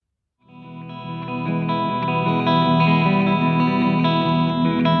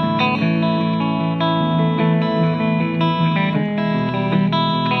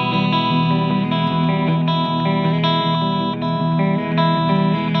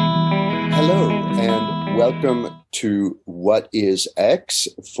Hello, and welcome to What is X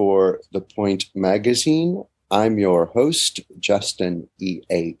for The Point Magazine. I'm your host, Justin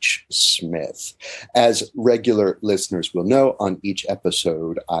E.H. Smith. As regular listeners will know, on each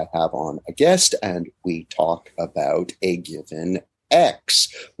episode I have on a guest and we talk about a given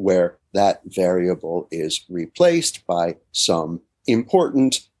X, where that variable is replaced by some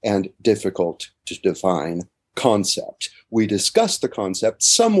important and difficult to define concept. We discuss the concept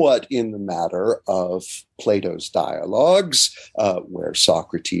somewhat in the matter of Plato's dialogues, where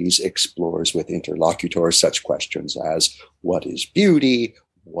Socrates explores with interlocutors such questions as what is beauty,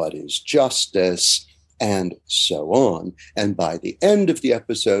 what is justice, and so on. And by the end of the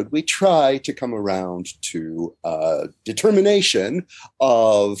episode, we try to come around to a determination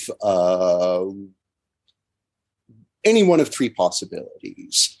of any one of three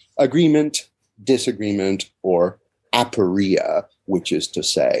possibilities: agreement, disagreement, or aporia, which is to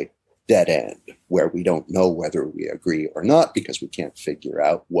say dead end, where we don't know whether we agree or not because we can't figure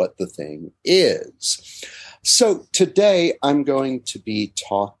out what the thing is. So today I'm going to be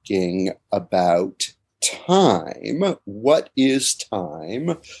talking about time. What is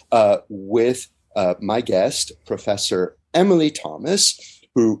time? With my guest, Professor Emily Thomas,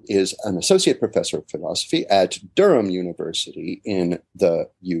 who is an associate professor of philosophy at Durham University in the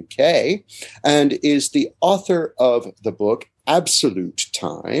UK, and is the author of the book Absolute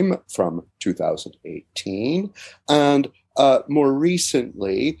Time from 2018, and more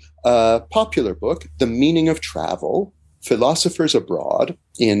recently, a popular book, The Meaning of Travel, Philosophers Abroad,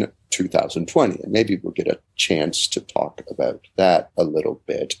 in 2020. And maybe we'll get a chance to talk about that a little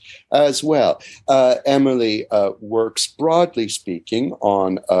bit as well. Emily works, broadly speaking,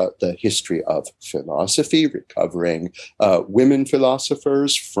 on the history of philosophy, recovering women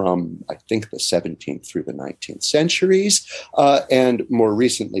philosophers from, I think, the 17th through the 19th centuries, and more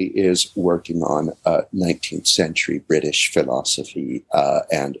recently is working on 19th century British philosophy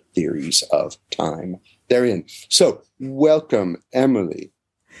and theories of time therein. So welcome, Emily.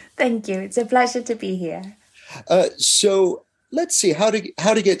 Thank you. It's a pleasure to be here. So let's see how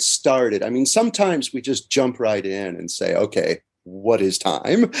to get started. I mean, sometimes we just jump right in and say, okay, what is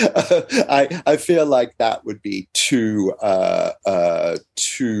time? I feel like that would be too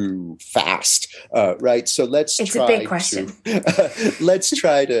fast, right? So let's it's try a big question. Let's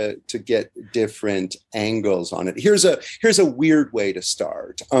try to get different angles on it. Here's a weird way to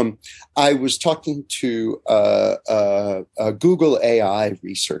start. I was talking to a Google AI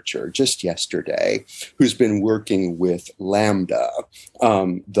researcher just yesterday who's been working with LaMDA,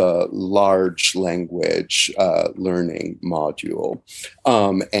 the large language learning module.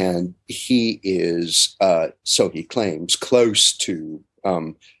 And he is, so he claims, close to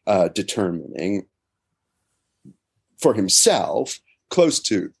determining for himself, close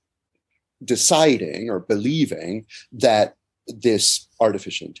to deciding or believing that this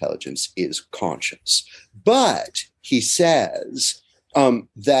artificial intelligence is conscious. But he says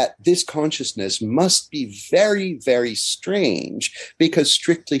that this consciousness must be very, very strange because,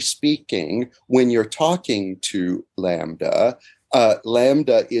 strictly speaking, when you're talking to LaMDA,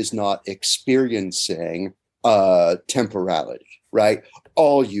 LaMDA is not experiencing temporality, right?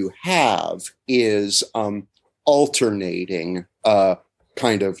 All you have is alternating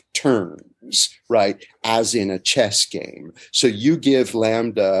kind of turns, right? As in a chess game. So you give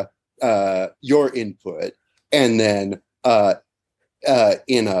LaMDA your input, and then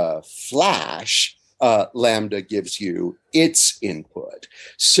in a flash, LaMDA gives you its input.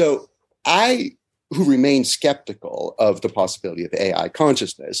 So who remain skeptical of the possibility of AI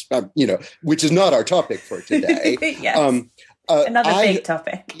consciousness, which is not our topic for today. Yes. Another big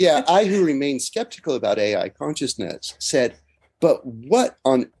topic. I who remain skeptical about AI consciousness said, but what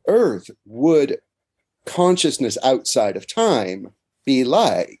on earth would consciousness outside of time be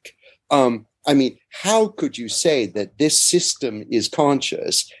like? I mean, how could you say that this system is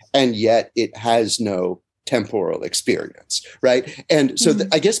conscious and yet it has no temporal experience, right? And so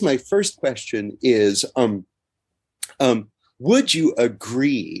I guess my first question is, would you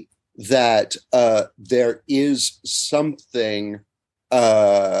agree that there is something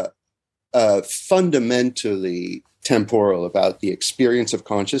fundamentally temporal about the experience of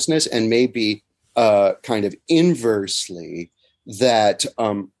consciousness, and maybe kind of inversely that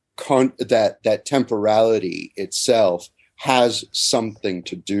that temporality itself has something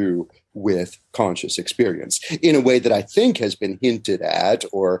to do with conscious experience in a way that I think has been hinted at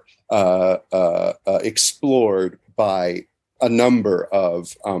or explored by a number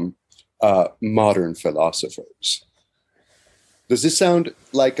of modern philosophers. Does this sound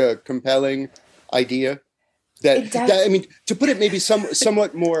like a compelling idea? I mean, to put it maybe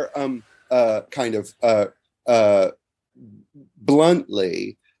somewhat more kind of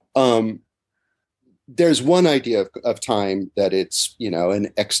bluntly, there's one idea of time that it's,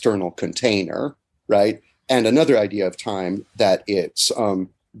 an external container, right? And another idea of time that it's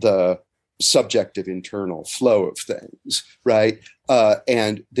the subjective internal flow of things, right?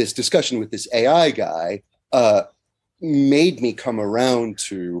 And this discussion with this AI guy made me come around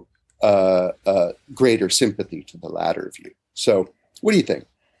to greater sympathy to the latter view. So what do you think?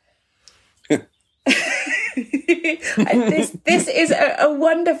 This is a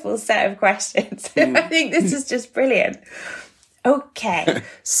wonderful set of questions. I think this is just brilliant. Okay,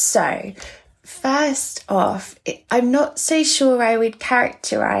 so first off, I'm not so sure I would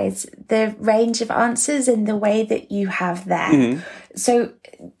characterize the range of answers in the way that you have there. Mm-hmm. So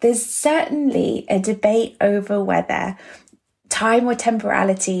there's certainly a debate over whether time or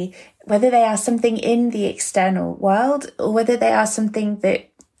temporality, whether they are something in the external world or whether they are something that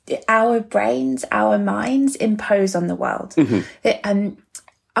our brains, our minds impose on the world. Mm-hmm.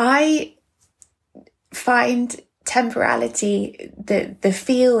 I find temporality, the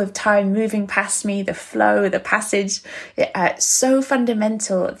feel of time moving past me, the flow, the passage, so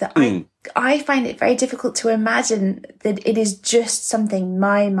fundamental that I find it very difficult to imagine that it is just something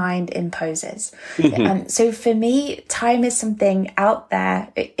my mind imposes. Mm-hmm. So for me, time is something out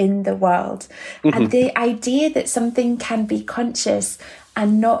there in the world. Mm-hmm. And the idea that something can be conscious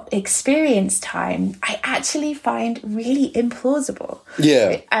and not experience time, I actually find really implausible.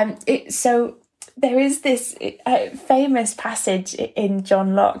 Yeah. So there is this famous passage in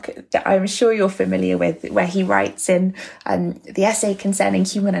John Locke that I'm sure you're familiar with, where he writes in the essay concerning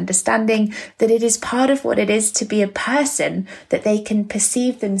human understanding that it is part of what it is to be a person that they can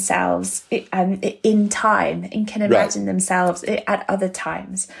perceive themselves in time and can imagine themselves at other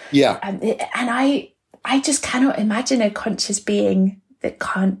times. Yeah. And I just cannot imagine a conscious being that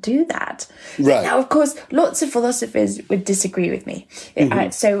can't do that. Right. Now, of course, lots of philosophers would disagree with me.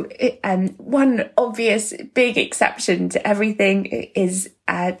 Mm-hmm. One obvious big exception to everything is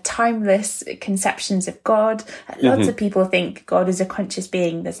timeless conceptions of God. Lots of people think God is a conscious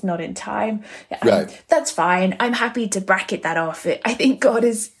being that's not in time. Right. That's fine. I'm happy to bracket that off. I think God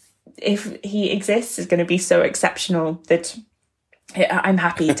is, if he exists, is going to be so exceptional that I'm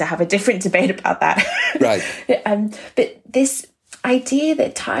happy to have a different debate about that. Right. But this idea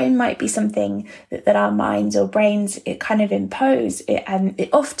that time might be something that our minds or brains kind of impose, it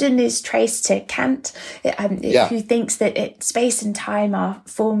often is traced to Kant, who thinks that space and time are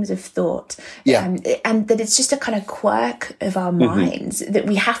forms of thought, and that it's just a kind of quirk of our minds, that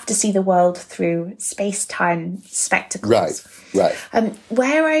we have to see the world through space-time spectacles. Right.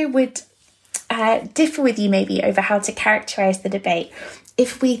 Where I would differ with you maybe over how to characterize the debate,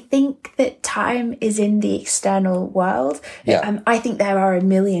 if we think that time is in the external world, I think there are a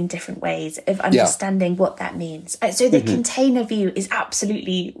million different ways of understanding what that means. So the container view is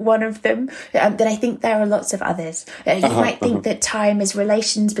absolutely one of them, but I think there are lots of others. You might think that time is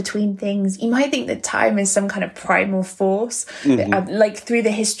relations between things. You might think that time is some kind of primal force. Like through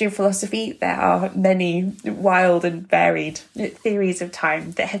the history of philosophy, there are many wild and varied theories of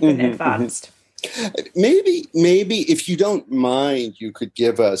time that have been advanced. Maybe if you don't mind, you could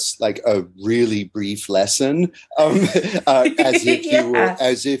give us like a really brief lesson, as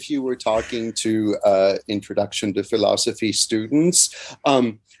if you were talking to introduction to philosophy students.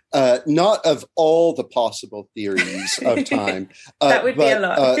 Not of all the possible theories of time. That would be a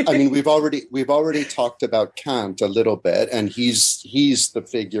lot. I mean, we've already talked about Kant a little bit, and he's the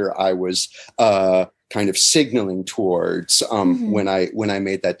figure I was kind of signaling towards when I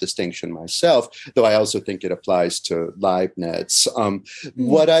made that distinction myself. Though I also think it applies to Leibniz.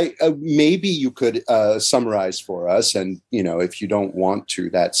 What maybe you could summarize for us, and if you don't want to,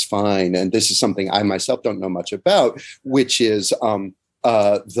 that's fine. And this is something I myself don't know much about, which is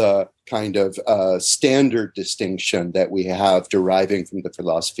the kind of standard distinction that we have deriving from the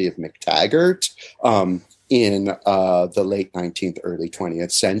philosophy of McTaggart in the late 19th, early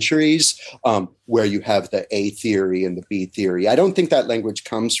 20th centuries, where you have the A theory and the B theory. I don't think that language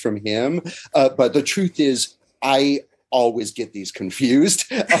comes from him, but the truth is I always get these confused,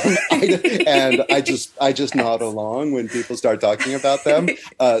 and I just nod along when people start talking about them.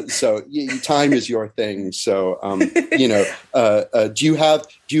 So time is your thing. So do you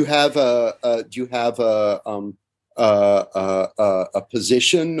have a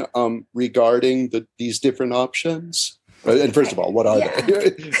position regarding these different options? And first of all, what are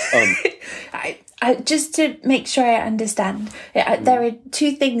they? Just to make sure I understand, there are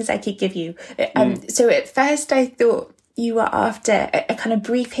two things I could give you. So at first I thought you were after a kind of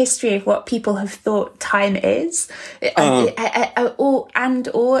brief history of what people have thought time is, or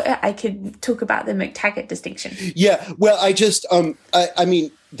I could talk about the McTaggart distinction. Yeah, well, I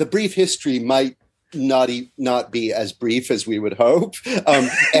mean, the brief history might not be as brief as we would hope.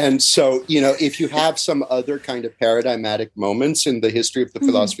 And so, if you have some other kind of paradigmatic moments in the history of the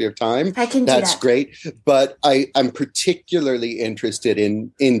philosophy of time, that's great. But I'm particularly interested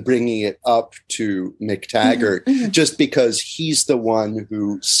in bringing it up to McTaggart, just because he's the one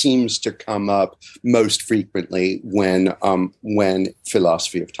who seems to come up most frequently when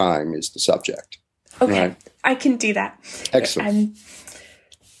philosophy of time is the subject. Okay, right? I can do that. Excellent.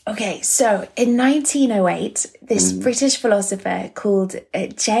 Okay, so in 1908, this British philosopher called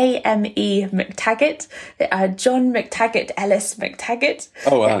J.M.E. McTaggart, John McTaggart Ellis McTaggart.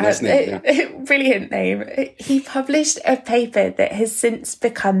 Oh, wow, nice name. Yeah. Brilliant name. He published a paper that has since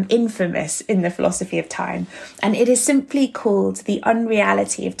become infamous in the philosophy of time, and it is simply called The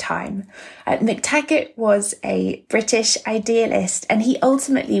Unreality of Time. McTaggart was a British idealist, and he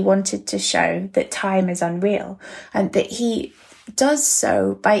ultimately wanted to show that time is unreal, and that he does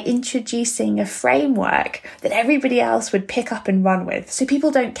so by introducing a framework that everybody else would pick up and run with. So people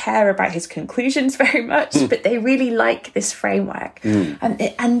don't care about his conclusions very much, but they really like this framework.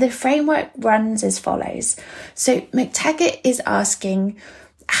 And the framework runs as follows. So McTaggart is asking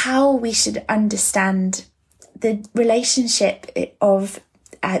how we should understand the relationship of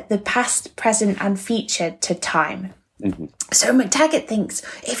the past, present, and future to time. So McTaggart thinks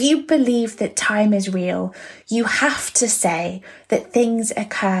if you believe that time is real, you have to say that things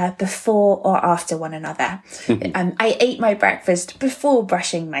occur before or after one another. I ate my breakfast before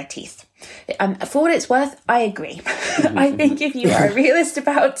brushing my teeth. For what it's worth, I agree. I think if you are a realist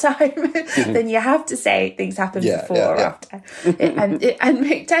about time, then you have to say things happen before or after. And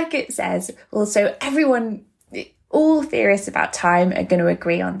McTaggart says also all theorists about time are going to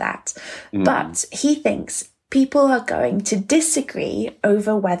agree on that. But he thinks people are going to disagree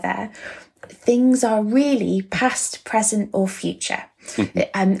over whether things are really past, present, or future.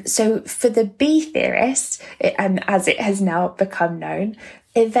 So for the B theorist, as it has now become known,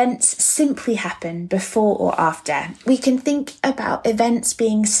 events simply happen before or after. We can think about events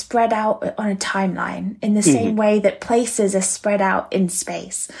being spread out on a timeline in the same way that places are spread out in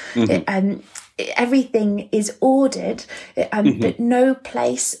space. Everything is ordered, but no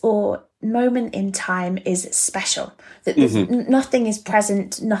place or moment in time is special. That nothing is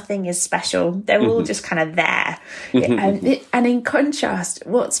present, nothing is special. They're all just kind of there. And in contrast,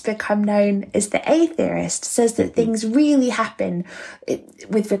 what's become known as the A theorist says that things really happen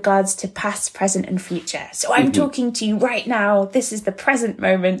with regards to past, present, and future. So I'm talking to you right now. This is the present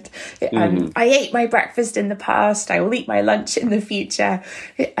moment. I ate my breakfast in the past. I will eat my lunch in the future.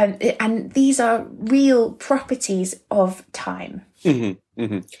 And these are real properties of time.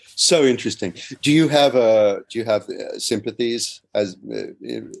 So interesting. Do you have sympathies as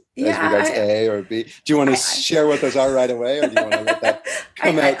regards A or B? Do you want to share what those are right away, or do you want to let that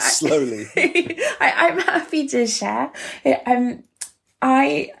come out slowly? I'm happy to share.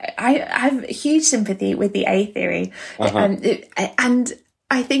 I have huge sympathy with the A theory, and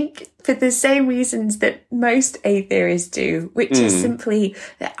I think for the same reasons that most A theorists do, which is simply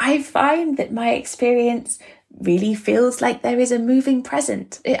that I find that my experience really feels like there is a moving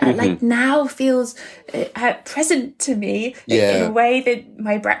present. Like now feels present to me in a way that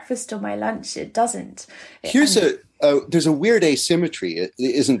my breakfast or my lunch, it doesn't. Here's there's a weird asymmetry,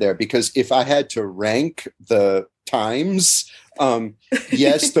 isn't there? Because if I had to rank the times,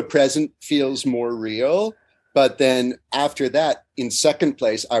 yes, the present feels more real. But then after that, in second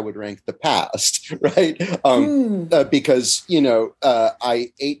place, I would rank the past, right? Because,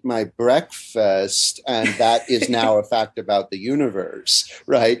 I ate my breakfast and that is now a fact about the universe,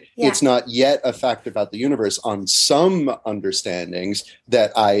 right? Yeah. It's not yet a fact about the universe on some understandings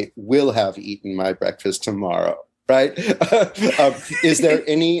that I will have eaten my breakfast tomorrow. Right? Is there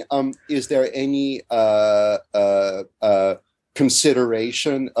any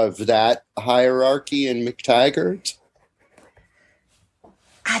consideration of that hierarchy in McTaggart?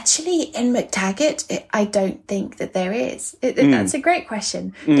 Actually, in McTaggart, I don't think that there is. That's a great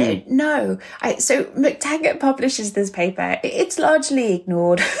question. No. So McTaggart publishes this paper. It's largely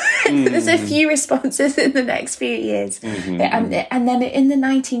ignored. There's a few responses in the next few years. And then in the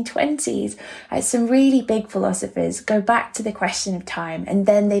 1920s, some really big philosophers go back to the question of time, and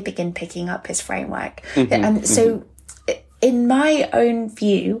then they begin picking up his framework. So in my own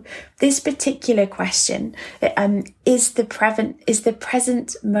view, this particular question, is the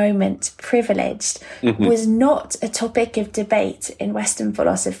present moment privileged, was not a topic of debate in Western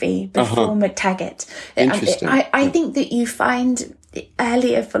philosophy before McTaggart. Interesting. I think that you find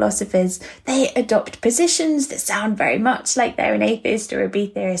earlier philosophers, they adopt positions that sound very much like they're an atheist or a B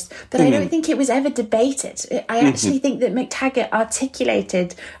theorist, but I don't think it was ever debated. I actually think that McTaggart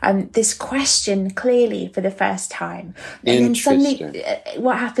articulated this question clearly for the first time. And then suddenly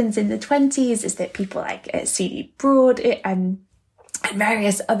what happens in the 20s is that people like C.D. Broad and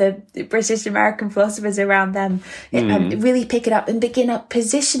various other British American philosophers around them really pick it up and begin up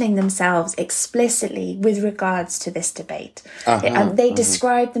positioning themselves explicitly with regards to this debate. They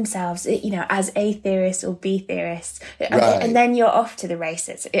describe themselves, as A theorists or B theorists, and then you're off to the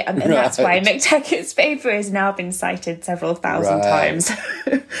races. And that's why McTaggart's paper has now been cited several thousand times.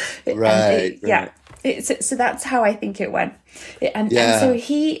 So that's how I think it went. And so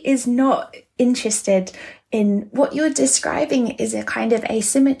he is not interested in what you're describing is a kind of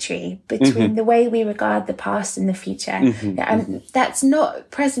asymmetry between the way we regard the past and the future. That's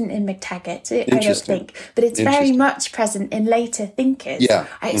not present in McTaggart, I don't think, but it's very much present in later thinkers.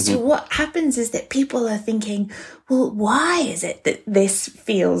 So what happens is that people are thinking, well, why is it that this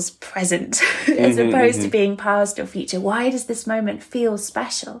feels present as opposed to being past or future? Why does this moment feel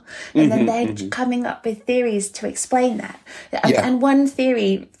special? And then they're coming up with theories to explain that. And one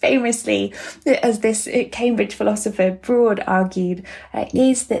theory, famously, as this Cambridge philosopher Broad argued,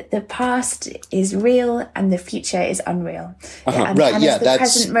 is that the past is real and the future is unreal. And as the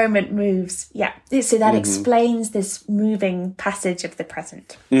present moment moves, so that explains this moving passage of the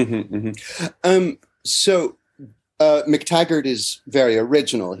present. So McTaggart is very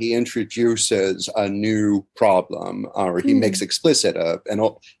original. He introduces a new problem, or he makes explicit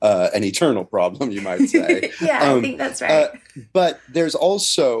an eternal problem, you might say. I think that's right. But there's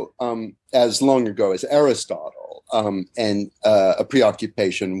also, as long ago as Aristotle, and a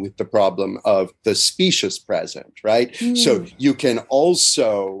preoccupation with the problem of the specious present, right? So you can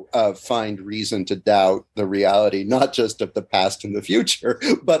also find reason to doubt the reality, not just of the past and the future,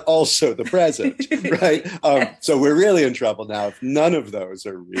 but also the present, right? So we're really in trouble now if none of those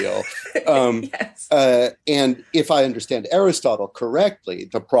are real. And if I understand Aristotle correctly,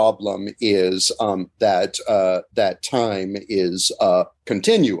 the problem is that time is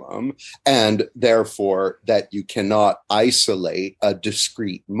continuum, and therefore that you cannot isolate a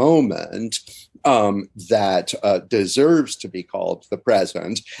discrete moment that deserves to be called the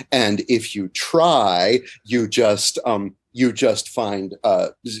present. And if you try, you just find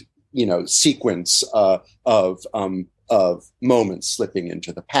sequence of moments slipping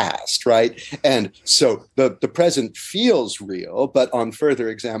into the past, right? And so the present feels real, but on further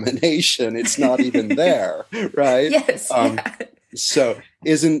examination, it's not even there, right? So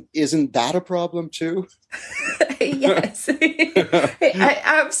isn't that a problem too? Yes,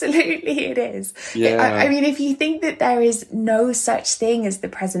 absolutely it is. I mean, if you think that there is no such thing as the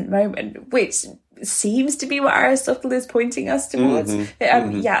present moment, which seems to be what Aristotle is pointing us towards,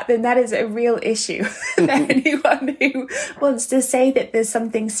 then that is a real issue for anyone who wants to say that there's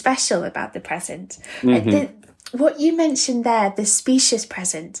something special about the present. What you mentioned there, the specious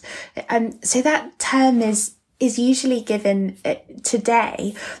present, so that term is usually given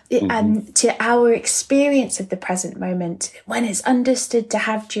today to our experience of the present moment when it's understood to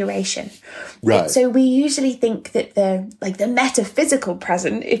have duration. Right. So we usually think that the metaphysical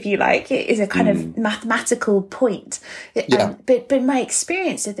present, if you like, is a kind of mathematical point. But my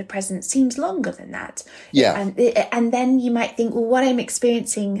experience of the present seems longer than that. And then you might think, well, what I'm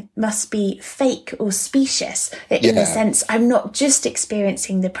experiencing must be fake or specious in the sense I'm not just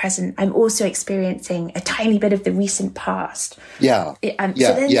experiencing the present, I'm also experiencing a tiny bit of the recent past. So then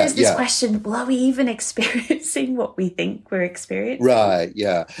there's this question, well, are we even experiencing what we think we're experiencing? Right,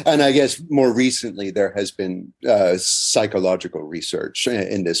 and I guess more recently there has been psychological research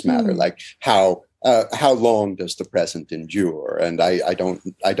in this matter, like how long does the present endure? And I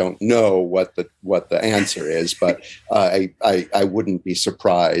don't know what the answer is, but I wouldn't be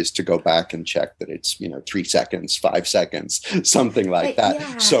surprised to go back and check that it's 3 seconds, 5 seconds, something like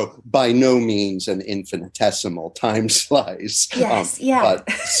that. So by no means an infinitesimal time slice, but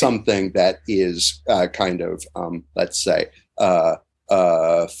something that is kind of let's say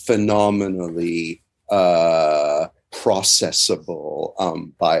phenomenally processable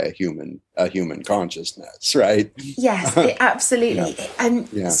by a human consciousness, right? Yes, absolutely.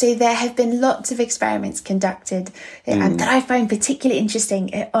 So there have been lots of experiments conducted that I find particularly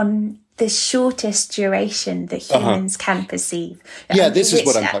interesting on the shortest duration that humans can perceive. This is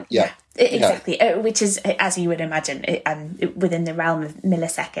what I'm talking. Exactly, which is, as you would imagine, within the realm of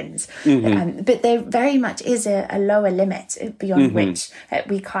milliseconds. But there very much is a lower limit beyond which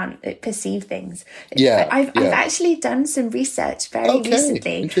we can't perceive things. I've actually done some research very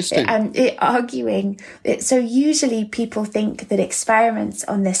recently, arguing. So usually people think that experiments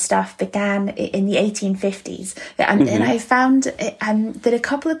on this stuff began in the 1850s, and I found that a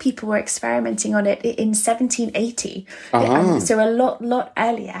couple of people were experimenting on it in 1780, so a lot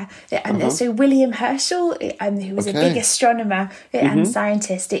earlier. So William Herschel, who was a big astronomer and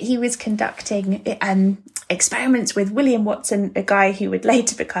scientist, he was conducting experiments with William Watson, a guy who would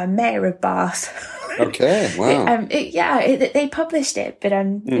later become mayor of Bath. Okay, wow. They published it, but I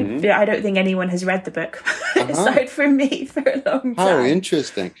don't think anyone has read the book aside from me for a long time. How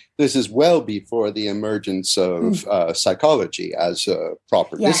interesting. This is well before the emergence of psychology as a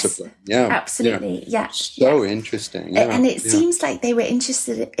proper discipline. Yeah, absolutely. Yeah. So interesting. Yeah. And it seems like they were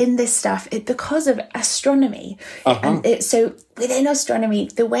interested in this stuff because of astronomy. So within astronomy,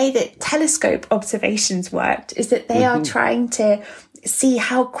 the way that telescope observations worked is that they are trying to see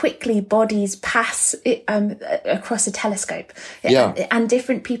how quickly bodies pass across a telescope. And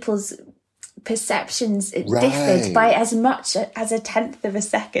different people's perceptions differed by as much as a tenth of a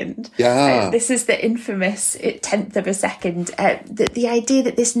second. This is the infamous tenth of a second. The idea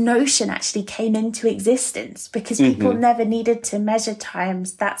that this notion actually came into existence because people never needed to measure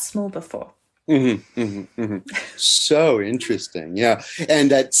times that small before. So interesting. Yeah.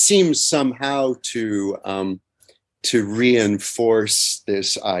 And that seems somehow to reinforce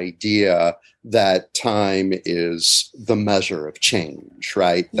this idea that time is the measure of change,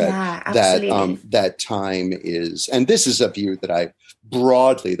 right? That time is, and this is a view that I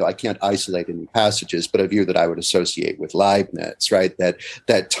broadly, though I can't isolate any passages, but a view that I would associate with Leibniz, right?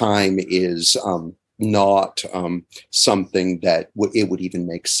 That time is not something that it would even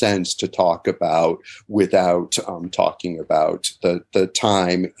make sense to talk about without talking about the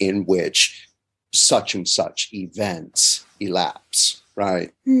time in which such and such events elapse,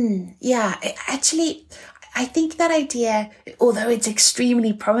 right? Actually, I think that idea, although it's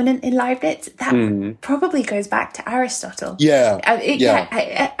extremely prominent in Leibniz, that probably goes back to Aristotle.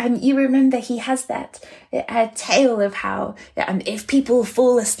 And you remember he has that tale of how if people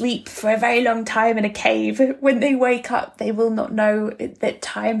fall asleep for a very long time in a cave, when they wake up, they will not know that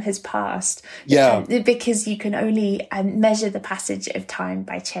time has passed. Because you can only measure the passage of time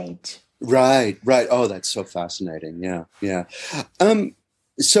by change. Right. Oh, that's so fascinating. Yeah.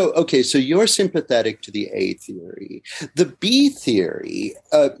 So you're sympathetic to the A theory. The B theory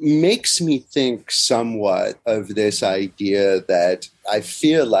makes me think somewhat of this idea that I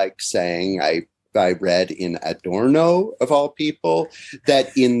feel like saying I read in Adorno, of all people,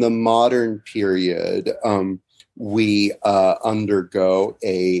 that in the modern period, we undergo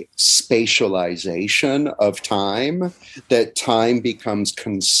a spatialization of time, that time becomes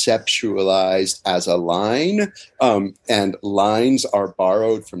conceptualized as a line, and lines are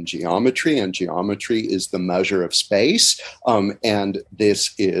borrowed from geometry, and geometry is the measure of space. And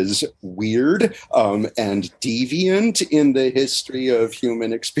this is weird and deviant in the history of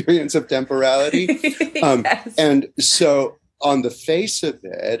human experience of temporality. And so on the face of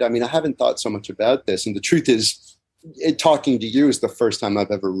it, I mean, I haven't thought so much about this. And the truth is, talking to you is the first time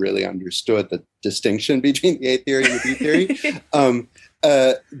I've ever really understood the distinction between the A theory and the B theory.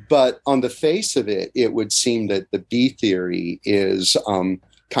 But on the face of it, it would seem that the B theory is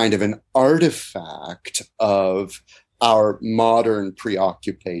kind of an artifact of our modern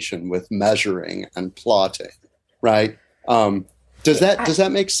preoccupation with measuring and plotting, right? Does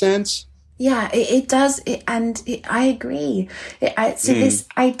that make sense? Yeah, it does. I agree. So this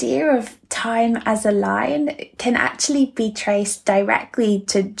idea of time as a line can actually be traced directly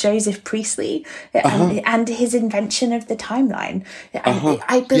to Joseph Priestley and his invention of the timeline.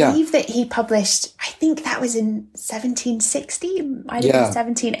 I believe that he published, I think that was in 1760, might have been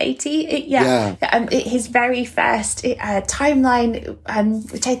 1780. His very first timeline,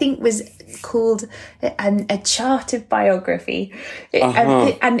 which I think was called a chart of biography.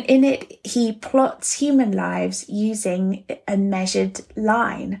 And in it, he plots human lives using a measured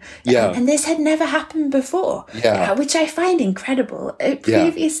line. And this had never happened before, which I find incredible.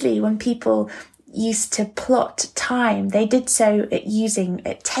 Previously, when people used to plot time, they did so using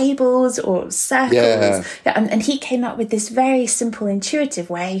tables or circles. And he came up with this very simple, intuitive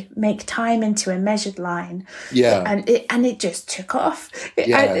way: make time into a measured line. And it just took off.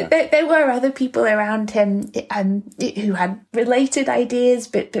 There were other people around him who had related ideas,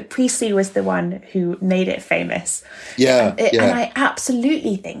 but Priestley was the one who made it famous. And I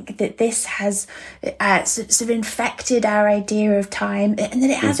absolutely think that this has sort of infected our idea of time, and that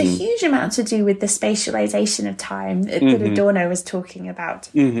it has a huge amount to do with the spatialization of time that Adorno was talking about.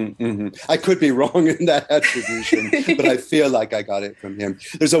 I could be wrong in that attribution, but I feel like I got it from him.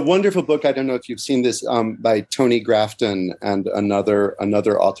 There's a wonderful book, I don't know if you've seen this, by Tony Grafton and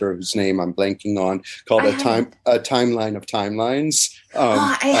another author whose name I'm blanking on, called A Timeline of Timelines.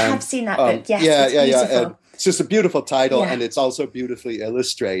 I have seen that book. Yes, it's beautiful. It's just a beautiful title, and it's also beautifully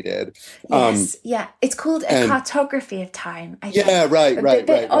illustrated. It's called A Cartography of Time, I think.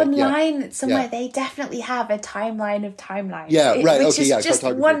 But online somewhere, they definitely have a timeline of timelines. Which is just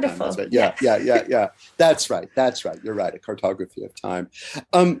wonderful. That's right. You're right. A cartography of time.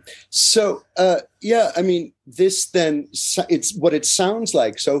 I mean, this then, it's what it sounds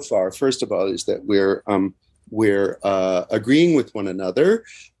like so far, first of all, is that we're agreeing with one another,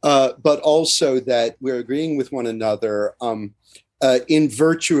 but also that we're agreeing with one another in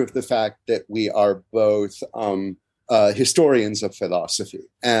virtue of the fact that we are both historians of philosophy.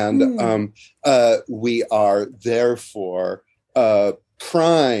 And we are therefore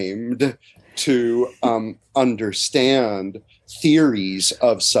primed to understand theories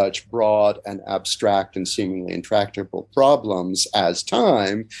of such broad and abstract and seemingly intractable problems as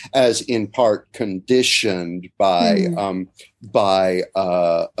time, as in part conditioned by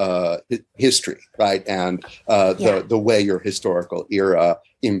history, right? And the way your historical era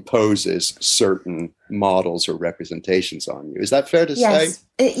imposes certain models or representations on you. Is that fair to say?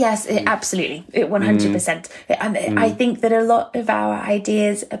 Yes, absolutely. 100%. And I think that a lot of our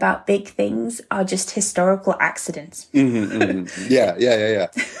ideas about big things are just historical accidents. Yeah.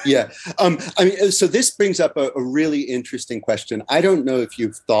 I mean, so this brings up a really interesting question. I don't know if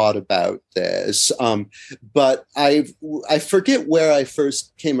you've thought about this, but I forget where I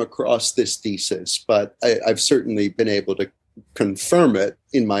first came across this thesis, but I've certainly been able to confirm it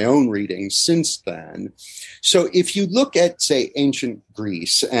in my own reading since then. So if you look at, say, ancient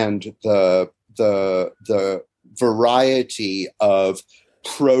Greece and the variety of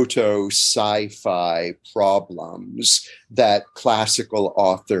proto-sci-fi problems that classical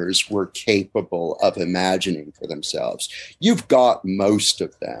authors were capable of imagining for themselves, you've got most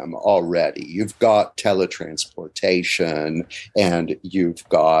of them already. You've got teletransportation, and you've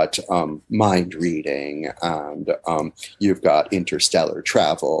got mind reading, and you've got interstellar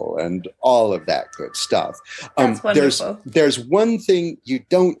travel, and all of that good stuff. That's wonderful. There's one thing you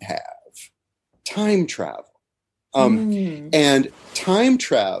don't have: time travel. And time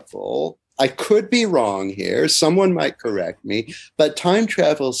travel, I could be wrong here, someone might correct me, but time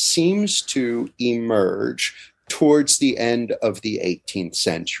travel seems to emerge towards the end of the 18th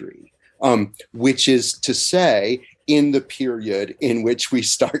century, which is to say, in the period in which we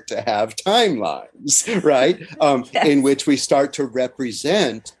start to have timelines, right? Yes. In which we start to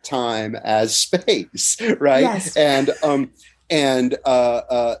represent time as space, right? Yes.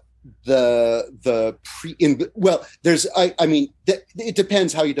 It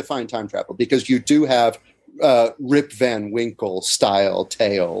depends how you define time travel, because you do have Rip Van Winkle style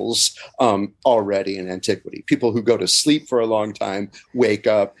tales already in antiquity. People who go to sleep for a long time wake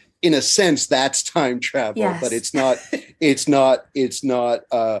up. In a sense, that's time travel, yes. but it's not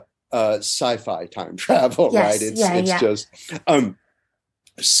sci-fi time travel, yes. right? It's just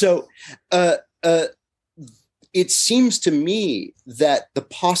it seems to me that the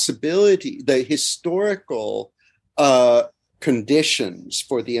historical conditions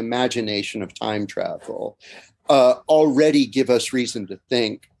for the imagination of time travel already give us reason to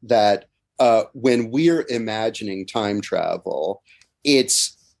think that when we're imagining time travel,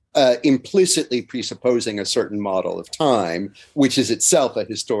 it's implicitly presupposing a certain model of time, which is itself a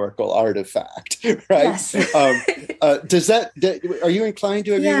historical artifact, right? Yes. Are you inclined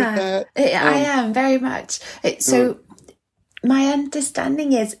to agree with that? I am very much. My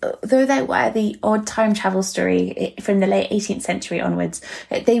understanding is, though there were the odd time travel story from the late 18th century onwards,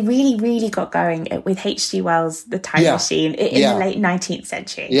 they really, really got going with H.G. Wells' The Time Machine in the late 19th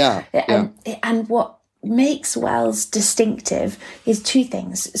century. And what makes Wells distinctive is two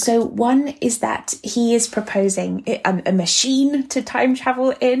things. So one is that he is proposing a machine to time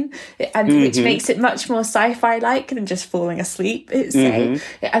travel in, and which makes it much more sci-fi like than just falling asleep, say.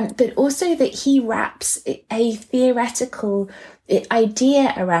 But also that he wraps a theoretical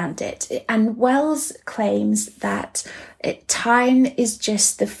idea around it. And Wells claims that time is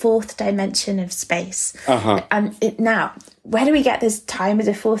just the fourth dimension of space. Now, where do we get this time as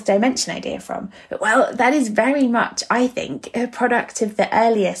a fourth dimension idea from? Well, that is very much, I think, a product of the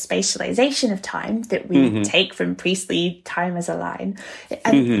earlier spatialization of time that we take from Priestley, Time as a Line.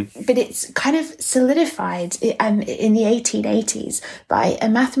 But it's kind of solidified in the 1880s by a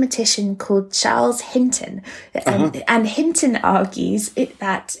mathematician called Charles Hinton. And Hinton argues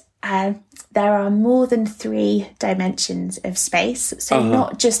that there are more than 3 dimensions of space. So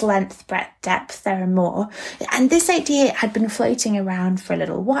not just length, breadth, depth, there are more. And this idea had been floating around for a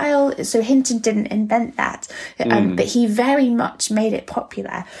little while. So Hinton didn't invent that, but he very much made it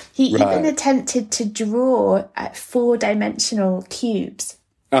popular. He even attempted to draw 4-dimensional cubes.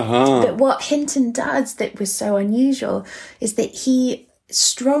 But what Hinton does that was so unusual is that he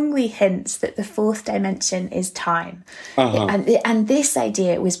strongly hints that the fourth dimension is time. And this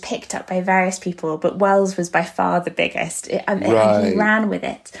idea was picked up by various people, but Wells was by far the biggest, and he ran with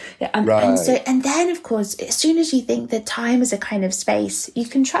it. And then, of course, as soon as you think that time is a kind of space, you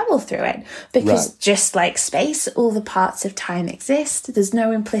can travel through it, because just like space, all the parts of time exist. There's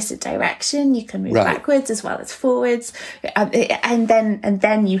no implicit direction. You can move backwards as well as forwards. And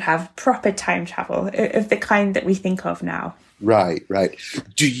then you have proper time travel of the kind that we think of now. Right.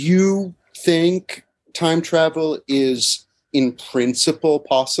 Do you think time travel is in principle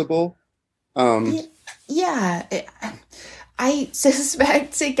possible? Yeah. I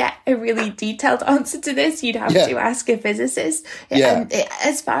suspect to get a really detailed answer to this, you'd have to ask a physicist.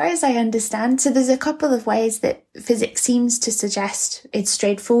 As far as I understand, so there's a couple of ways that physics seems to suggest it's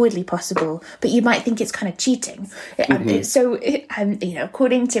straightforwardly possible, but you might think it's kind of cheating. So,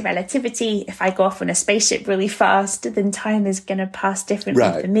 according to relativity, if I go off on a spaceship really fast, then time is going to pass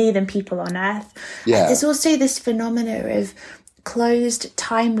differently for me than people on Earth. There's also this phenomena of closed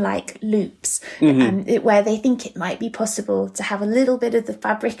time-like loops, where they think it might be possible to have a little bit of the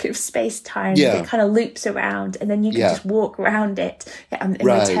fabric of space-time that kind of loops around, and then you can just walk around it and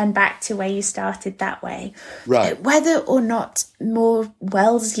return back to where you started that way. Whether or not more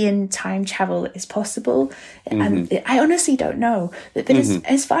Wellsian time travel is possible, I honestly don't know. But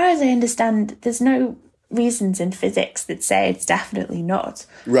as far as I understand, there's no reasons in physics that say it's definitely not.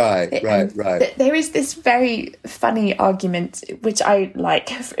 Right. There is this very funny argument, which I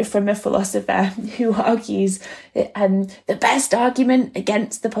like, from a philosopher who argues the best argument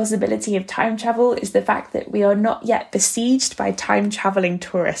against the possibility of time travel is the fact that we are not yet besieged by time-traveling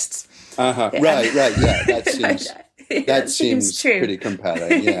tourists. Right. Yeah, that seems true. Pretty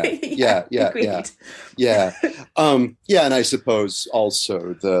compelling. Yeah. And I suppose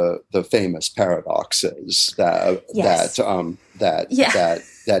also the famous paradoxes that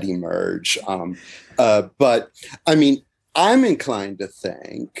emerge. But I mean, I'm inclined to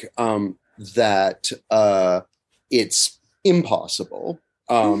think that it's impossible.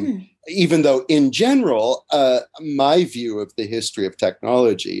 Even though in general, my view of the history of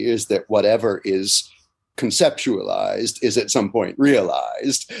technology is that whatever is conceptualized is at some point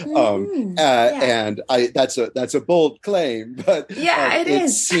realized. And that's a bold claim, but it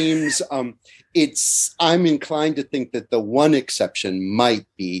seems I'm inclined to think that the one exception might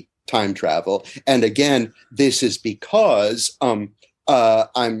be time travel. And again, this is because I'm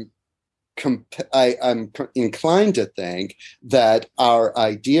inclined to think that our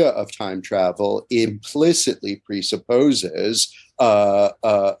idea of time travel implicitly presupposes a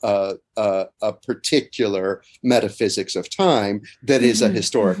particular metaphysics of time that is a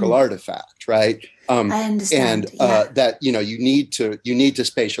historical artifact, right? I understand. And that you need to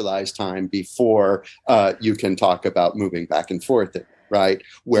spatialize time before you can talk about moving back and forth, right?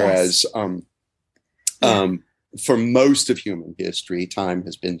 Whereas for most of human history, time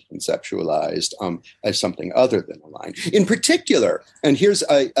has been conceptualized as something other than a line. In particular, and here's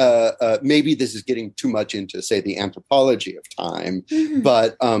maybe this is getting too much into, say, the anthropology of time,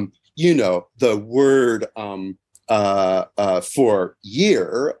 but the word for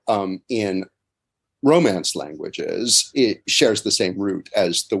year in Romance languages, it shares the same root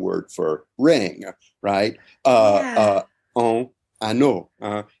as the word for ring, right? Un anneau,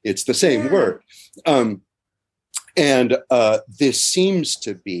 it's the same word. And this seems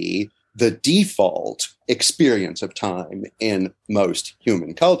to be the default experience of time in most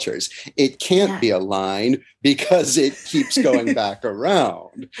human cultures. It can't be a line because it keeps going back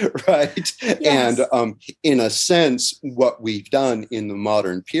around, right? Yes. And in a sense, what we've done in the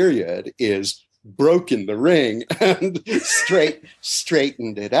modern period is broken the ring and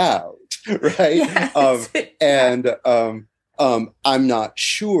straightened it out, right? Yes. I'm not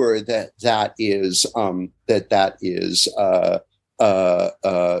sure that is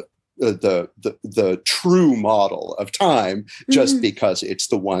the true model of time, just because it's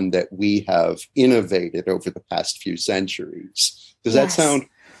the one that we have innovated over the past few centuries. Does that sound?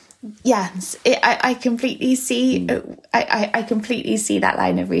 Yes, I completely see. I completely see that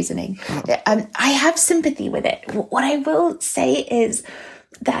line of reasoning. I have sympathy with it. What I will say is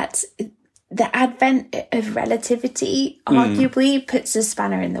that the advent of relativity arguably puts a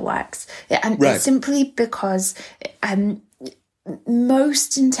spanner in the works, simply because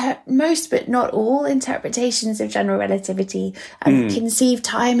most but not all interpretations of general relativity conceive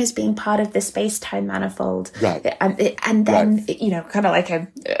time as being part of the space-time manifold, and then kind of like a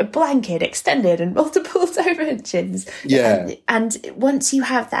blanket extended in multiple dimensions. And once you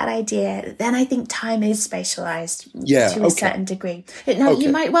have that idea, then I think time is spatialized to a certain degree. Now you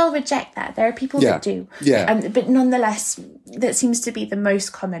might well reject that. There are people that do, but nonetheless, that seems to be the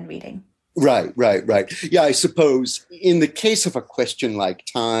most common reading. Right. Yeah, I suppose in the case of a question like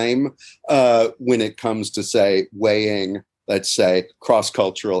time, when it comes to, say, weighing, let's say,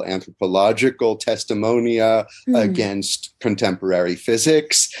 cross-cultural anthropological testimonia against contemporary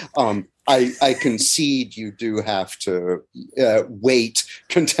physics, I concede you do have to weight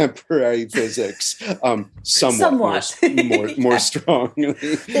contemporary physics somewhat. more strongly.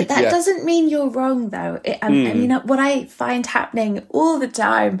 That doesn't mean you're wrong, though. I mean, what I find happening all the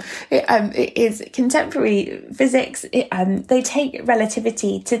time is contemporary physics. They take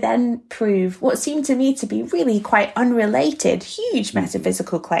relativity to then prove what seem to me to be really quite unrelated, huge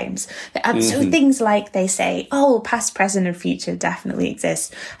metaphysical claims. So things like they say, "Oh, past, present, and future definitely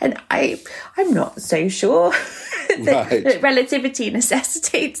exist," and I'm not so sure that relativity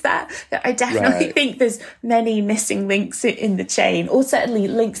necessitates that. I definitely think there's many missing links in the chain, or certainly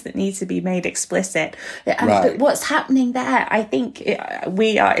links that need to be made explicit. But what's happening there, I think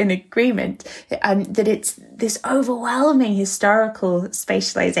we are in agreement that it's this overwhelming historical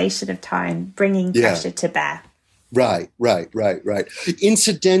spatialization of time bringing pressure to bear. Right.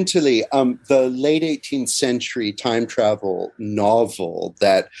 Incidentally, the late 18th century time travel novel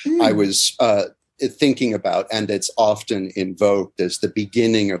that I was thinking about, and it's often invoked as the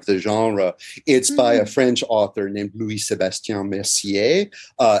beginning of the genre, it's by a French author named Louis-Sébastien Mercier,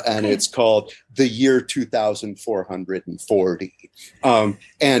 and it's called The Year 2440.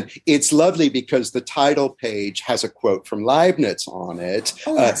 And it's lovely because the title page has a quote from Leibniz on it.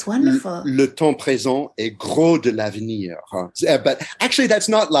 Oh, that's wonderful. Le temps présent est gros de l'avenir. But actually, that's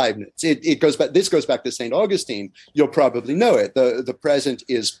not Leibniz. It goes back. This goes back to St. Augustine. You'll probably know it. The present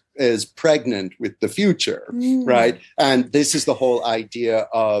is pregnant with the future, right? And this is the whole idea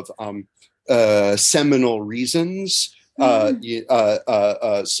of seminal reasons. So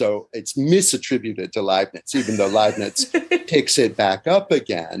it's misattributed to Leibniz, even though Leibniz picks it back up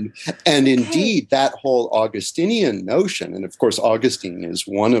again. And indeed, that whole Augustinian notion, and of course, Augustine is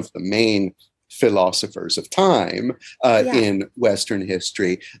one of the main philosophers of time in Western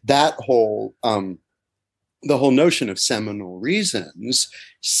history, that whole the whole notion of seminal reasons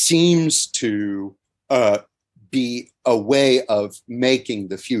seems to be a way of making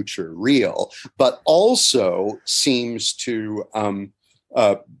the future real, but also seems to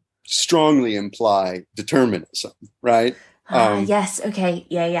strongly imply determinism, right? Yes. Okay.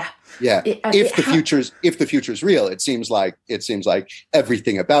 Yeah. If the future is real, it seems like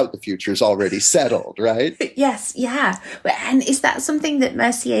everything about the future is already settled, right? Yes. Yeah. And is that something that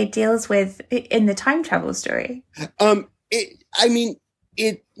Mercier deals with in the time travel story?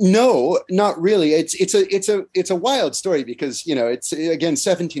 No, not really. It's a wild story because, it's again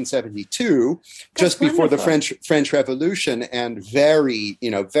 1772, just before the French Revolution, and very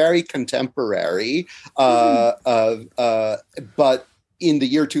contemporary. But in the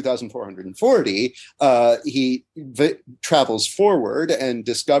year 2440, he travels forward and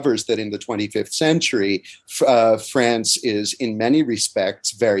discovers that in the 25th century, France is in many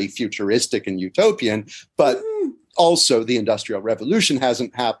respects very futuristic and utopian, but also the Industrial Revolution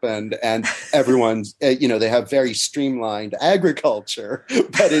hasn't happened, and everyone's, they have very streamlined agriculture,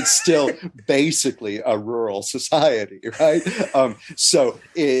 but it's still basically a rural society, right? So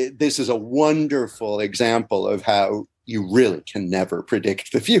this is a wonderful example of how you really can never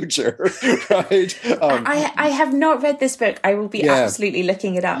predict the future, right? I have not read this book. I will be absolutely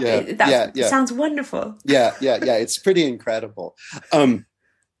looking it up. That sounds wonderful. Yeah. It's pretty incredible.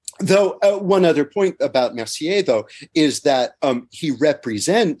 Though one other point about Mercier, though, is that he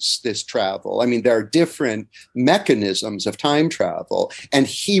represents this travel. I mean, there are different mechanisms of time travel, and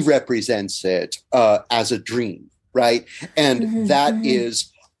he represents it as a dream, right? And that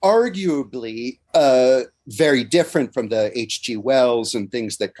is arguably very different from the H.G. Wells and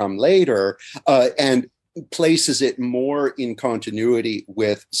things that come later, and places it more in continuity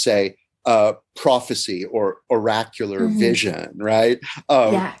with, say, prophecy or oracular vision, right?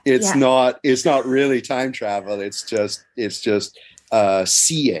 It's not really time travel. It's just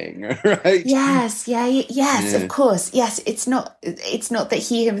seeing, right? Yes, of course. Yes, it's not that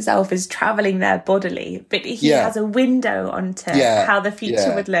he himself is traveling there bodily, but he has a window onto how the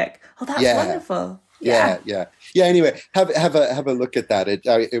future would look. Oh, that's wonderful. Yeah. Anyway, have a look at that.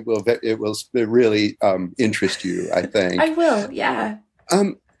 It will really interest you, I think. I will. Yeah.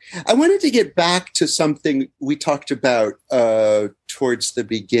 I wanted to get back to something we talked about towards the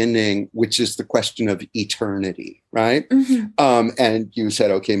beginning, which is the question of eternity, right? And you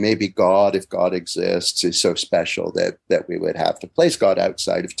said, okay, maybe God, if God exists, is so special that we would have to place God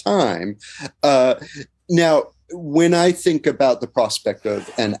outside of time. Now, when I think about the prospect of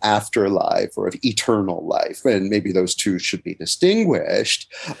an afterlife or of eternal life, and maybe those two should be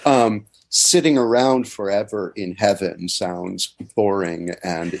distinguished, sitting around forever in heaven sounds boring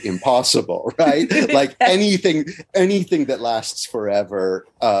and impossible, right? Like anything that lasts forever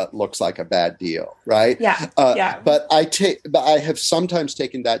looks like a bad deal, right? But I have sometimes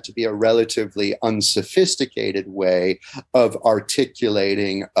taken that to be a relatively unsophisticated way of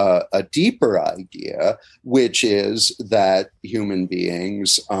articulating a deeper idea, which is that human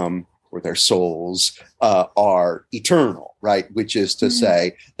beings or their souls are eternal, right? Which is to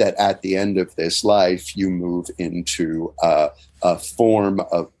say that at the end of this life, you move into a form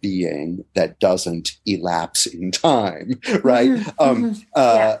of being that doesn't elapse in time, right? And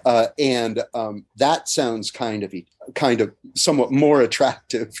that sounds kind of somewhat more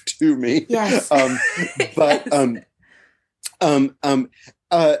attractive to me. Yes.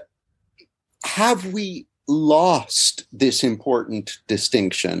 Have we lost this important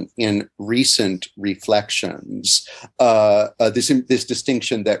distinction in recent reflections, this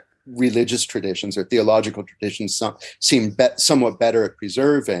distinction that religious traditions or theological traditions seem somewhat better at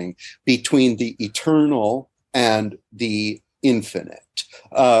preserving between the eternal and the infinite,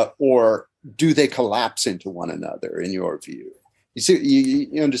 or do they collapse into one another in your view? You see,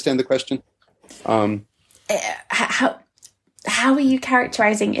 you understand the question? How are you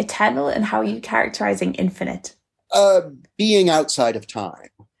characterizing eternal and how are you characterizing infinite? Being outside of time.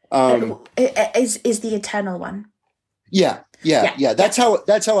 Is the eternal one? Yeah. That's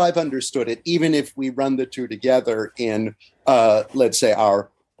how I've understood it. Even if we run the two together in, let's say, our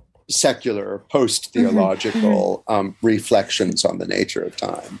secular post-theological reflections on the nature of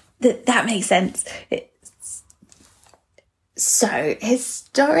time. That makes sense. So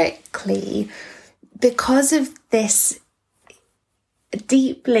historically, because of this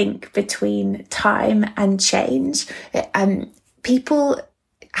deep link between time and change, people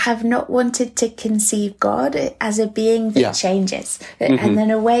have not wanted to conceive God as a being that changes. And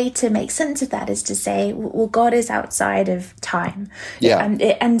then a way to make sense of that is to say, well, God is outside of time.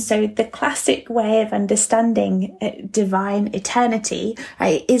 And so the classic way of understanding divine eternity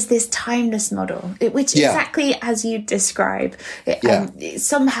is this timeless model, which exactly as you describe,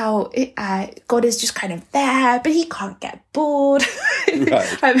 somehow God is just kind of there, but he can't get bored. And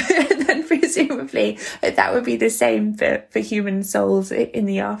then presumably that would be the same for human souls in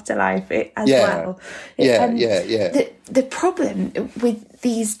the afterlife as well. The problem with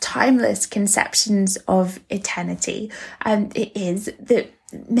these timeless conceptions of eternity is that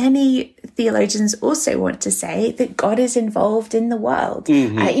many theologians also want to say that God is involved in the world.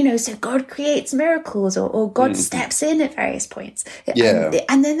 So God creates miracles or God steps in at various points.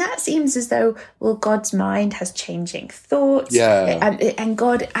 And then that seems as though, well, God's mind has changing thoughts. And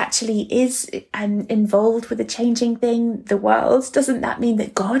God actually is involved with a changing thing, the world. Doesn't that mean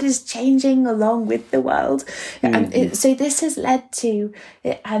that God is changing along with the world? So this has led to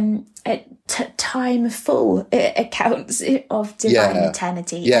time full accounts of divine eternity.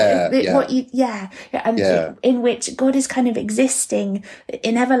 eternity. In which God is kind of existing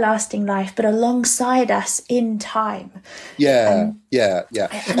in everlasting life, but alongside us in time. And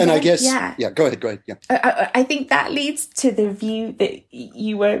I guess, go ahead. Yeah. I think that leads to the view that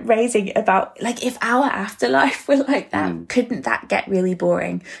you were raising about, like, if our afterlife were like that, couldn't that get really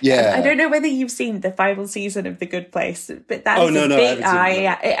boring? Yeah. I don't know whether you've seen the final season of The Good Place, but that is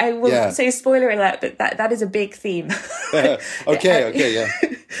I will say spoiler alert, but that is a big theme. Okay,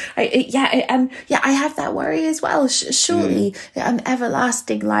 I have that worry as well. Surely,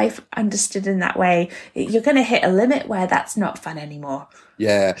 everlasting life understood in that way, you're going to hit a limit where that's not fun anymore.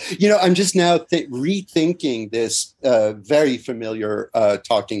 Yeah. I'm just now rethinking this very familiar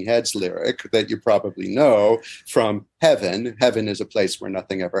Talking Heads lyric that you probably know from Heaven. Heaven is a place where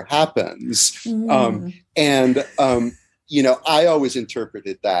nothing ever happens. I always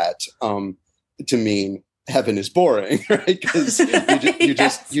interpreted that to mean heaven is boring, right? Because you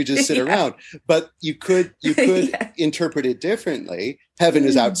just sit around. But you could interpret it differently. Heaven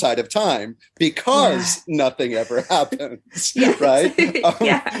is outside of time because nothing ever happens, right?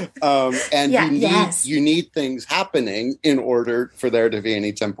 You need things happening in order for there to be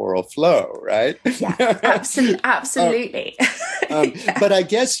any temporal flow, right? Yeah, absolutely. But I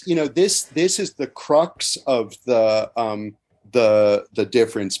guess this is the crux of the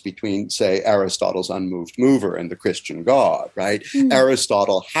difference between, say, Aristotle's unmoved mover and the Christian God, right?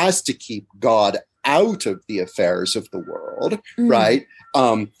 Aristotle has to keep God out of the affairs of the world, right?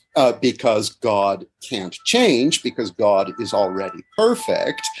 Because God can't change, because God is already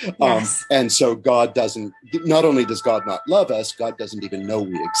perfect. And so God not only does God not love us, God doesn't even know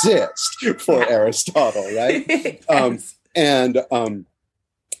we exist for Aristotle, right?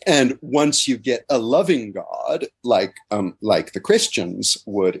 And once you get a loving God, like the Christians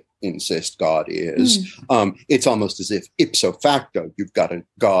would insist God is, it's almost as if ipso facto you've got a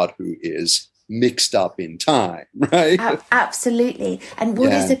God who is mixed up in time, right? Absolutely. And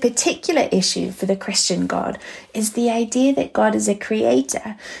what is a particular issue for the Christian God is the idea that God is a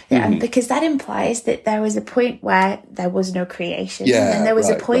creator, because that implies that there was a point where there was no creation, and there was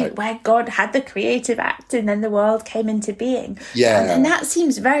a point where God had the creative act, and then the world came into being. And that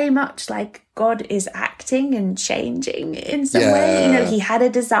seems very much like God is acting and changing in some way. He had a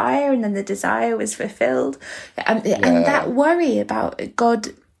desire, and then the desire was fulfilled. And that worry about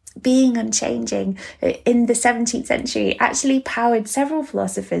God being unchanging in the 17th century actually powered several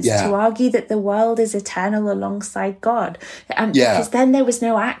philosophers to argue that the world is eternal alongside God. Because then there was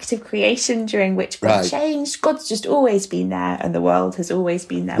no act of creation during which God changed. God's just always been there, and the world has always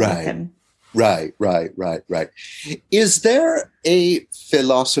been there with him. Right. Is there a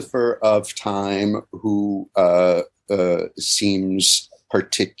philosopher of time who seems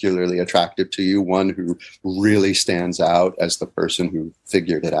particularly attractive to you, one who really stands out as the person who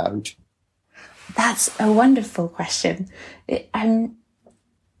figured it out? That's a wonderful question.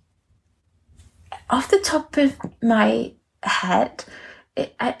 Off the top of my head,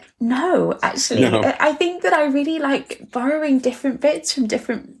 no, actually. No. I think that I really like borrowing different bits from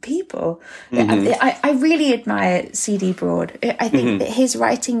different people. I really admire C.D. Broad. I think that his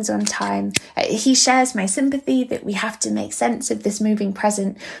writings on time, he shares my sympathy that we have to make sense of this moving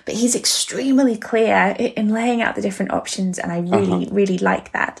present, but he's extremely clear in laying out the different options, and I really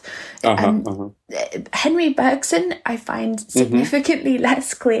like that. Henry Bergson, I find significantly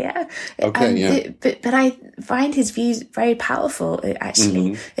less clear. But I find his views very powerful,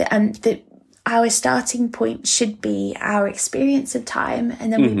 actually. And that our starting point should be our experience of time,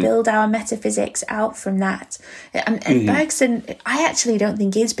 and then we build our metaphysics out from that. And Bergson, I actually don't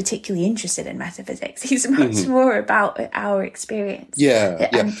think is particularly interested in metaphysics. He's much more about our experience.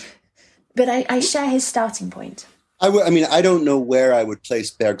 But I share his starting point. I don't know where I would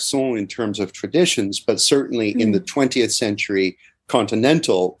place Bergson in terms of traditions, but certainly in the 20th century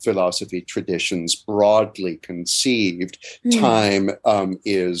continental philosophy traditions, broadly conceived, time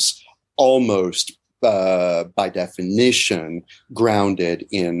is almost by definition grounded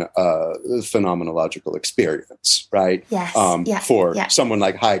in phenomenological experience, right? For someone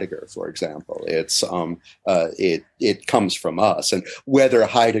like Heidegger, for example, it's it comes from us, and whether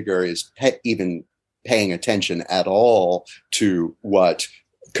Heidegger is even paying attention at all to what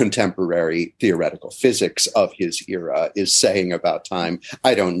contemporary theoretical physics of his era is saying about time,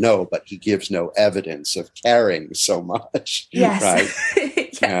 I don't know, but he gives no evidence of caring so much. Right?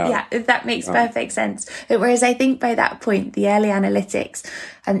 That makes perfect sense. Whereas I think by that point, the early analytics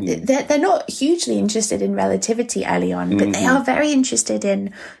And they're not hugely interested in relativity early on, but they are very interested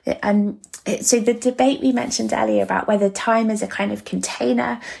in, so the debate we mentioned earlier about whether time is a kind of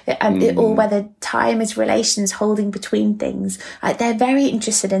container or whether time is relations holding between things, they're very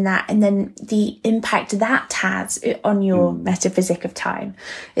interested in that. And then the impact that has on your metaphysic of time.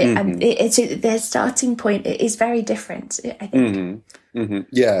 So their starting point is very different, I think.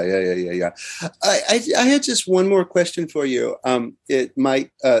 Yeah. I had just one more question for you. It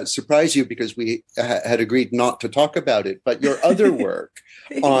might surprise you because we had agreed not to talk about it, but your other work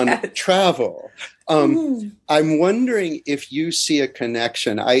on travel. I'm wondering if you see a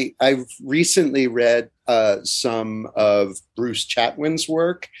connection. I've recently read some of Bruce Chatwin's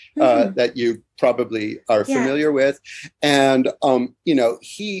work that you probably are familiar with. And,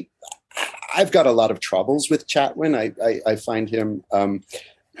 I've got a lot of troubles with Chatwin. I find him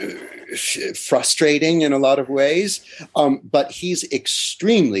frustrating in a lot of ways, but he's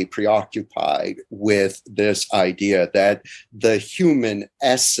extremely preoccupied with this idea that the human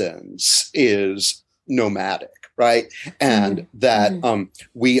essence is nomadic, right? And that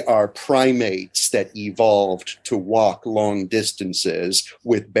we are primates that evolved to walk long distances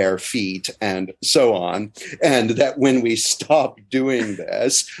with bare feet and so on. And that when we stop doing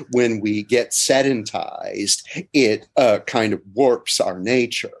this, when we get sedentized, it kind of warps our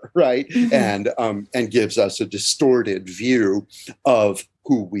nature, right? And gives us a distorted view of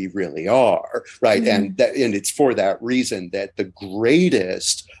who we really are, right? And it's for that reason that the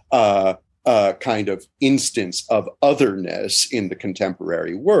greatest kind of instance of otherness in the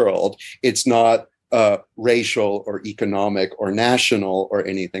contemporary world, it's not racial or economic or national or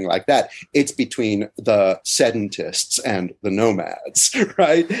anything like that. It's between the sedentists and the nomads,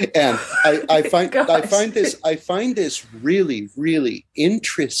 right? And I find this really, really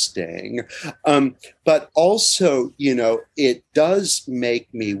interesting. But also, it does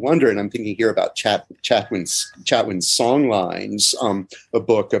make me wonder, and I'm thinking here about Chatwin's Songlines, a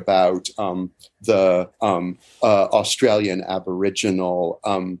book about the Australian Aboriginal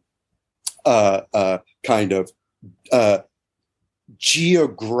kind of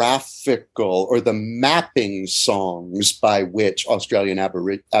geographical or the mapping songs by which Australian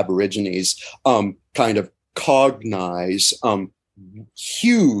Aborigines kind of cognize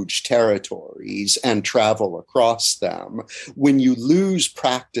huge territories and travel across them. When you lose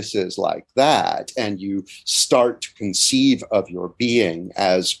practices like that and you start to conceive of your being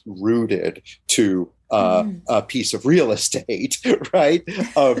as rooted to a piece of real estate, right?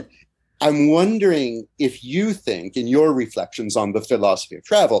 I'm wondering if you think, in your reflections on the philosophy of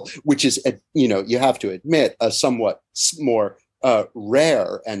travel, which is, you have to admit, a somewhat more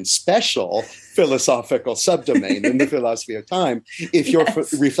rare and special philosophical subdomain in the philosophy of time, if your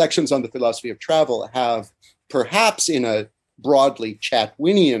reflections on the philosophy of travel have, perhaps in a broadly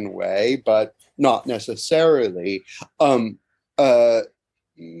Chatwinian way, but not necessarily,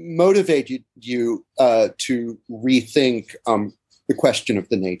 motivated you to rethink the question of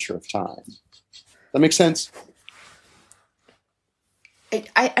the nature of time. That makes sense?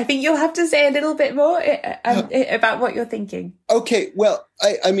 I think you'll have to say a little bit more about what you're thinking. Okay, well,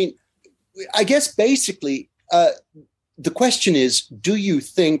 I mean, I guess basically the question is, do you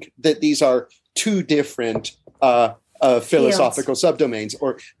think that these are two different philosophical subdomains,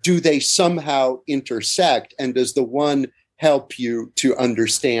 or do they somehow intersect, and does the one help you to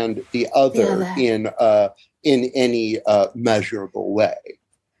understand the other in any measurable way?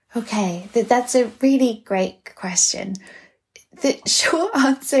 Okay, that's a really great question. The short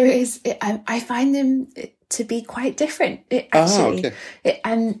answer is I find them to be quite different, actually.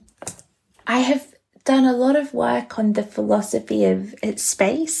 And I have done a lot of work on the philosophy of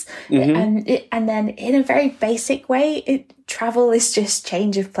space, and then in a very basic way, travel is just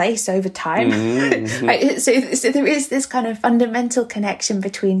change of place over time. Right? So there is this kind of fundamental connection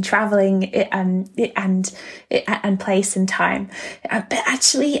between traveling and place and time. But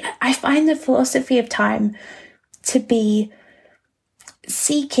actually, I find the philosophy of time to be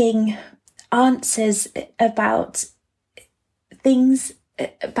seeking answers about things,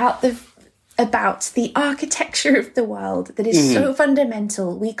 about the architecture of the world that is so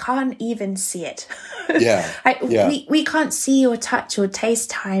fundamental we can't even see it. We can't see or touch or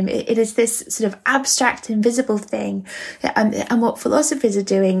taste time. It is this sort of abstract, invisible thing. And what philosophers are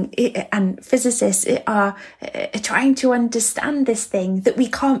doing and physicists are trying to understand this thing that we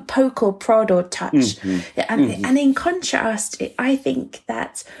can't poke or prod or touch. And in contrast, I think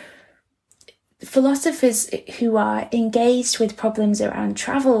that philosophers who are engaged with problems around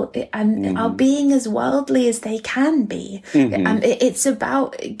travel and are being as worldly as they can be. It's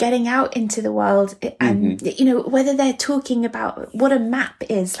about getting out into the world and, whether they're talking about what a map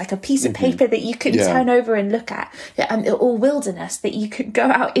is, like a piece of paper that you can turn over and look at, or wilderness that you could go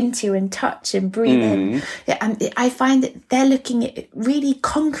out into and touch and breathe in. I find that they're looking at really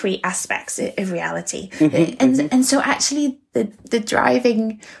concrete aspects of reality. And so actually the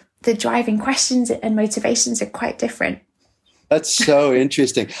driving questions and motivations are quite different. That's so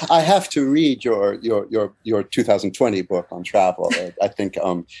interesting. I have to read your 2020 book on travel. I think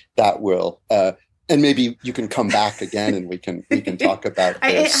that will, and maybe you can come back again and we can talk about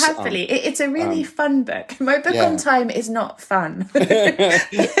this. Happily, it's a really fun book. My book on time is not fun, but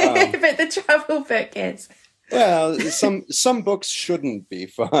the travel book is. Well, some books shouldn't be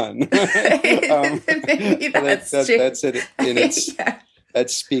fun. Maybe that's true. That's it in its. That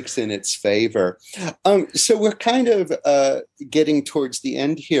speaks in its favor. So we're kind of getting towards the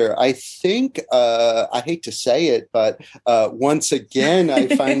end here. I think, I hate to say it, but once again, I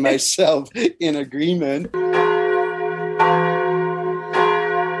find myself in agreement.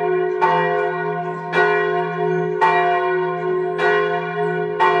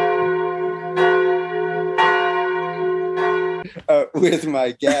 With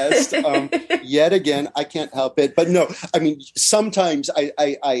my guest, yet again, I can't help it. But no, I mean, sometimes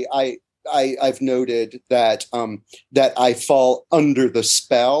I've noted that that I fall under the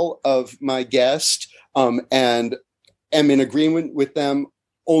spell of my guest, and am in agreement with them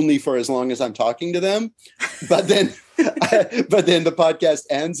only for as long as I'm talking to them. But then, the podcast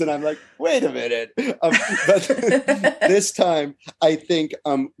ends, and I'm like, wait a minute. But this time, I think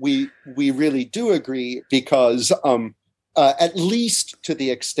we really do agree because. At least to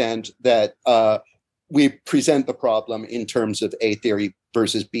the extent that we present the problem in terms of A theory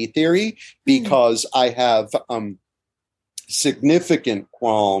versus B theory, because I have significant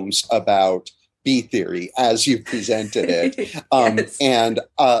qualms about B theory as you presented it. Yes. And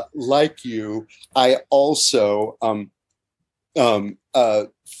like you, I also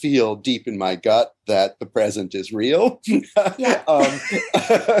feel deep in my gut that the present is real.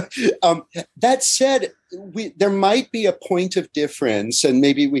 That said, there might be a point of difference, and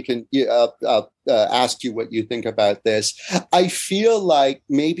maybe we can ask you what you think about this. I feel like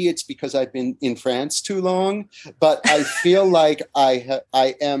maybe it's because I've been in France too long, but I feel like I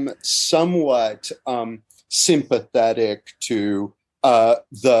am somewhat sympathetic to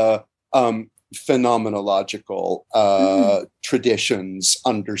the phenomenological traditions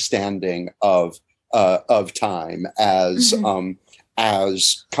understanding of time as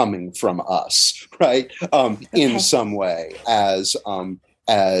coming from us, right? In some way, as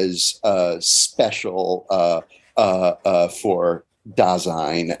special for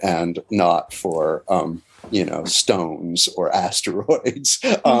Dasein and not for stones or asteroids.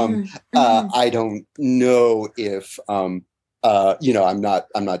 I don't know if I'm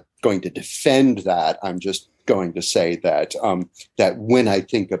not going to defend that. I'm just going to say that that when I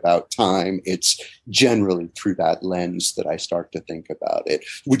think about time, it's generally through that lens that I start to think about it.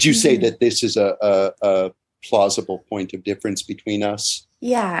 Would you say that this is a plausible point of difference between us?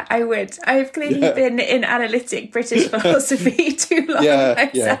 Yeah, I would. I've clearly been in analytic British philosophy too long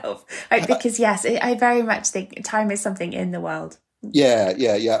myself. Because yes, I very much think time is something in the world. Yeah.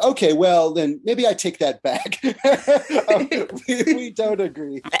 Okay, well, then maybe I take that back. We don't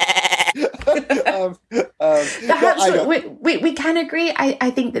agree. Perhaps we can agree.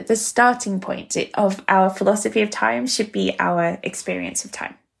 I think that the starting point of our philosophy of time should be our experience of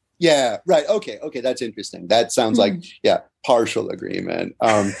time. Yeah, right. Okay, that's interesting. That sounds like, partial agreement.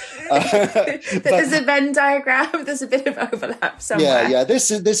 There's a Venn diagram. There's a bit of overlap somewhere. Yeah. This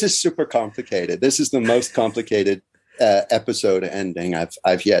is super complicated. This is the most complicated episode ending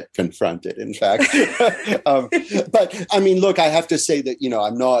I've yet confronted, in fact. But I mean, look, I have to say that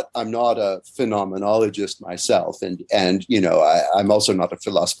I'm not a phenomenologist myself, and I'm also not a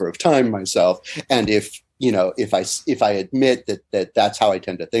philosopher of time myself. And if I admit that that's how I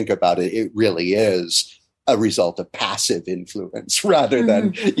tend to think about it, it really is a result of passive influence rather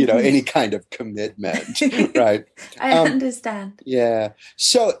than any kind of commitment, right? I understand. Yeah.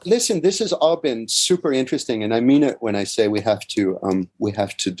 So listen, this has all been super interesting, and I mean it when I say we have to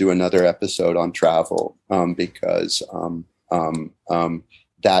do another episode on travel, because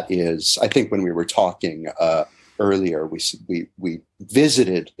that is, I think when we were talking earlier, we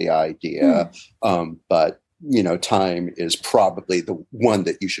visited the idea, but time is probably the one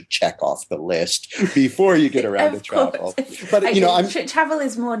that you should check off the list before you get around to travel. But travel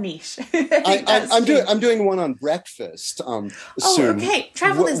is more niche. I'm doing one on breakfast. Soon. Okay.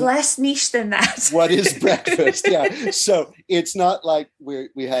 Travel is less niche than that. What is breakfast? Yeah. So it's not like we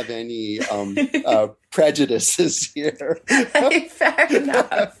have any prejudices here. Fair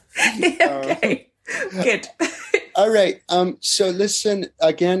enough. Okay. Good. All right. So listen,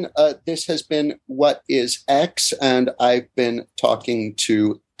 again, this has been What is X? And I've been talking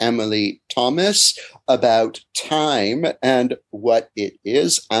to Emily Thomas about time and what it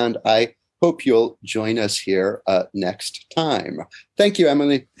is. And I hope you'll join us here next time. Thank you,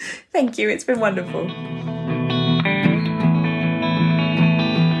 Emily. Thank you. It's been wonderful.